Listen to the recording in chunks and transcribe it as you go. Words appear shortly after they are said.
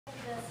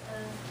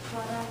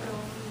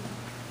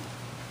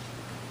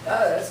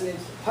That's it.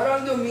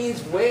 Harangdo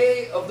means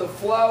way of the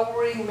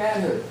flowering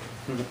manhood.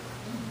 So,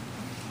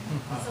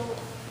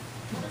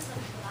 what is the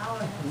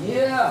flower?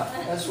 Yeah,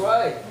 that's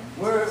right.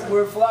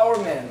 We're flower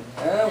men.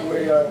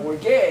 We're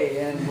gay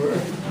and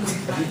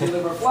we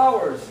deliver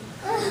flowers.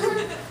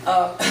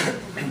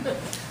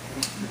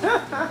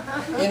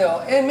 You know,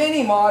 and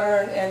many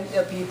modern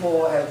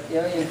people have, you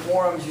know, in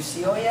forums you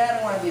see, oh yeah, I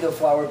don't want to be the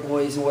flower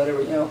boys or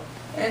whatever, you know,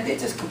 and they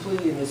just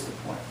completely miss the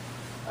point.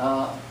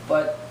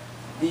 But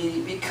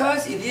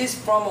because it is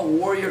from a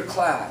warrior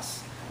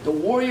class, the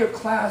warrior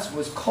class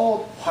was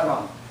called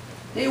Harang.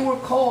 They were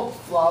called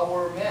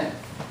flower men,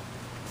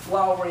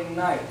 flowering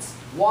knights.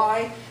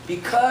 Why?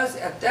 Because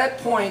at that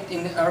point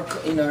in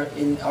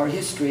our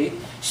history,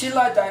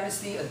 Silla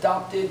dynasty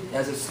adopted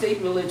as a state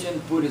religion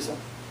Buddhism.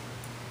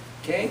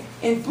 Okay?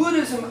 In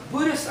Buddhism,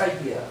 Buddhist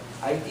idea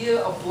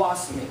of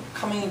blossoming,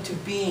 coming into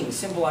being,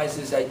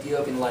 symbolizes the idea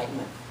of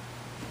enlightenment.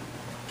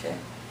 Okay?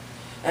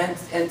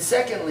 And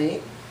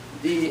secondly,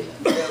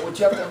 what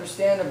you have to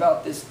understand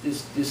about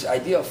this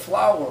idea of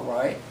flower,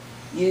 right,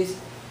 is,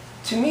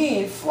 to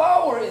me,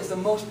 flower is the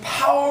most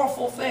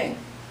powerful thing.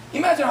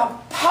 Imagine how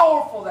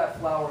powerful that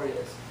flower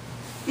is.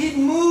 It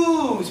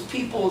moves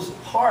people's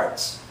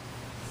hearts.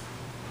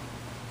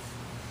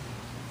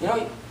 You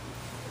know,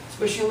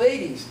 especially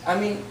ladies. I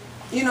mean,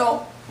 you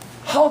know,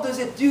 how does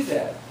it do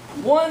that?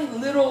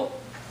 One little,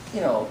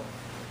 you know,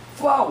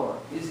 flower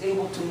is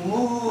able to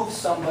move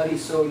somebody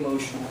so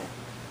emotionally.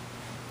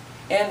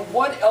 And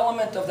what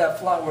element of that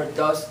flower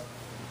does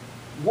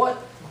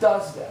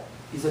that?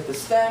 Is it the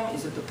stem?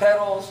 Is it the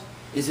petals?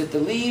 Is it the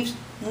leaves?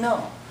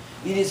 No.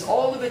 It is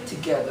all of it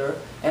together,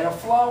 and a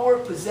flower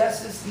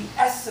possesses the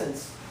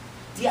essence,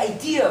 the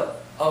idea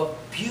of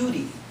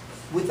beauty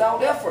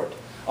without effort.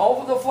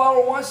 All the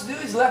flower wants to do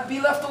is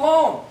be left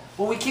alone.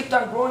 But we keep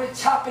on growing it,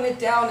 chopping it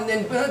down, and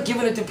then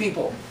giving it to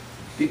people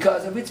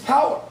because of its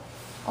power.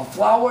 A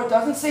flower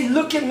doesn't say,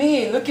 look at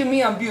me,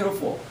 I'm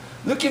beautiful.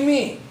 Look at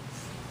me.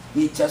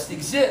 It just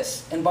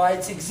exists. And by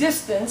its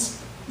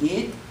existence,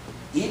 it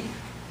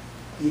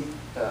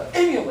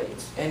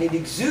emulates and it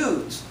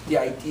exudes the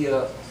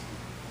idea,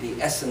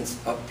 the essence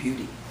of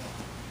beauty.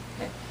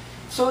 Okay?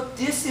 So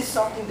this is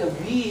something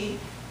that we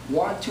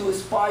want to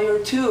aspire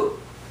to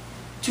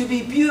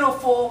be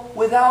beautiful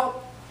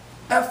without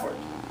effort,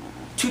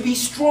 to be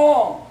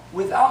strong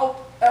without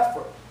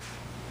effort,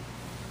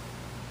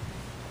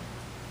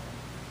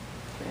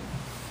 okay?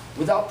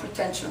 Without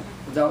pretension,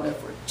 without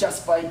effort,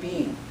 just by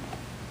being.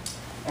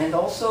 And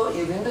also,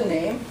 even the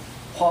name,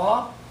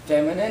 Hua,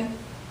 feminine,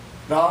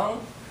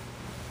 Rang,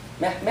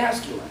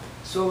 masculine.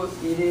 So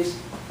it is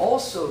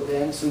also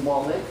then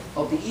symbolic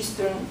of the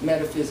Eastern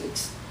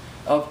metaphysics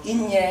of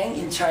yin-yang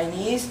in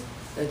Chinese.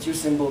 That's your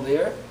symbol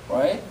there,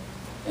 right?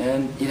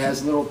 And it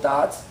has little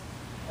dots.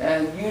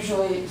 And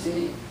usually,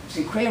 see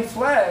Korean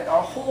flag,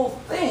 our whole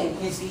thing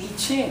is the I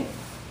Ching.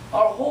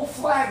 Our whole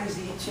flag is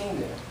the I Ching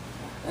there.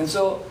 And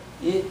so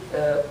it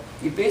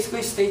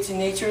basically states in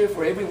nature,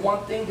 for every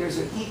one thing, there's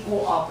an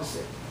equal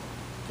opposite.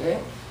 Okay?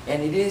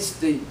 And it is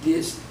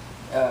this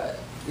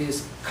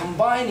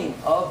combining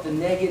of the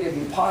negative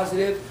and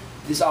positive,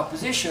 this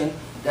opposition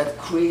that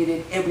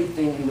created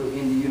everything in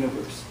the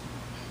universe.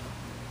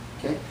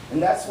 Okay?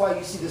 And that's why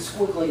you see the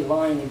squiggly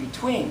line in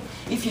between.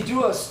 If you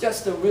drew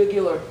just a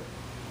regular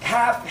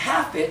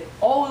half it,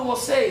 all it will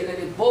say that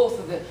it both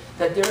of the,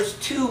 that there's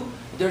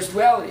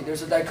duality,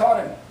 there's a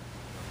dichotomy.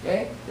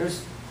 Okay?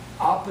 There's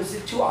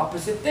two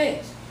opposite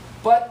things.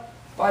 But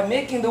by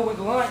making the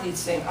wiggle line, it's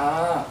saying,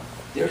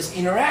 there's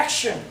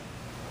interaction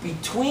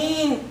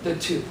between the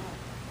two.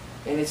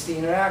 And it's the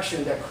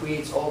interaction that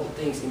creates all the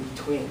things in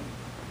between.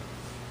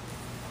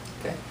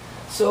 Okay?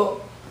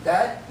 So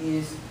that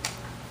is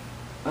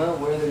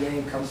where the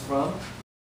name comes from.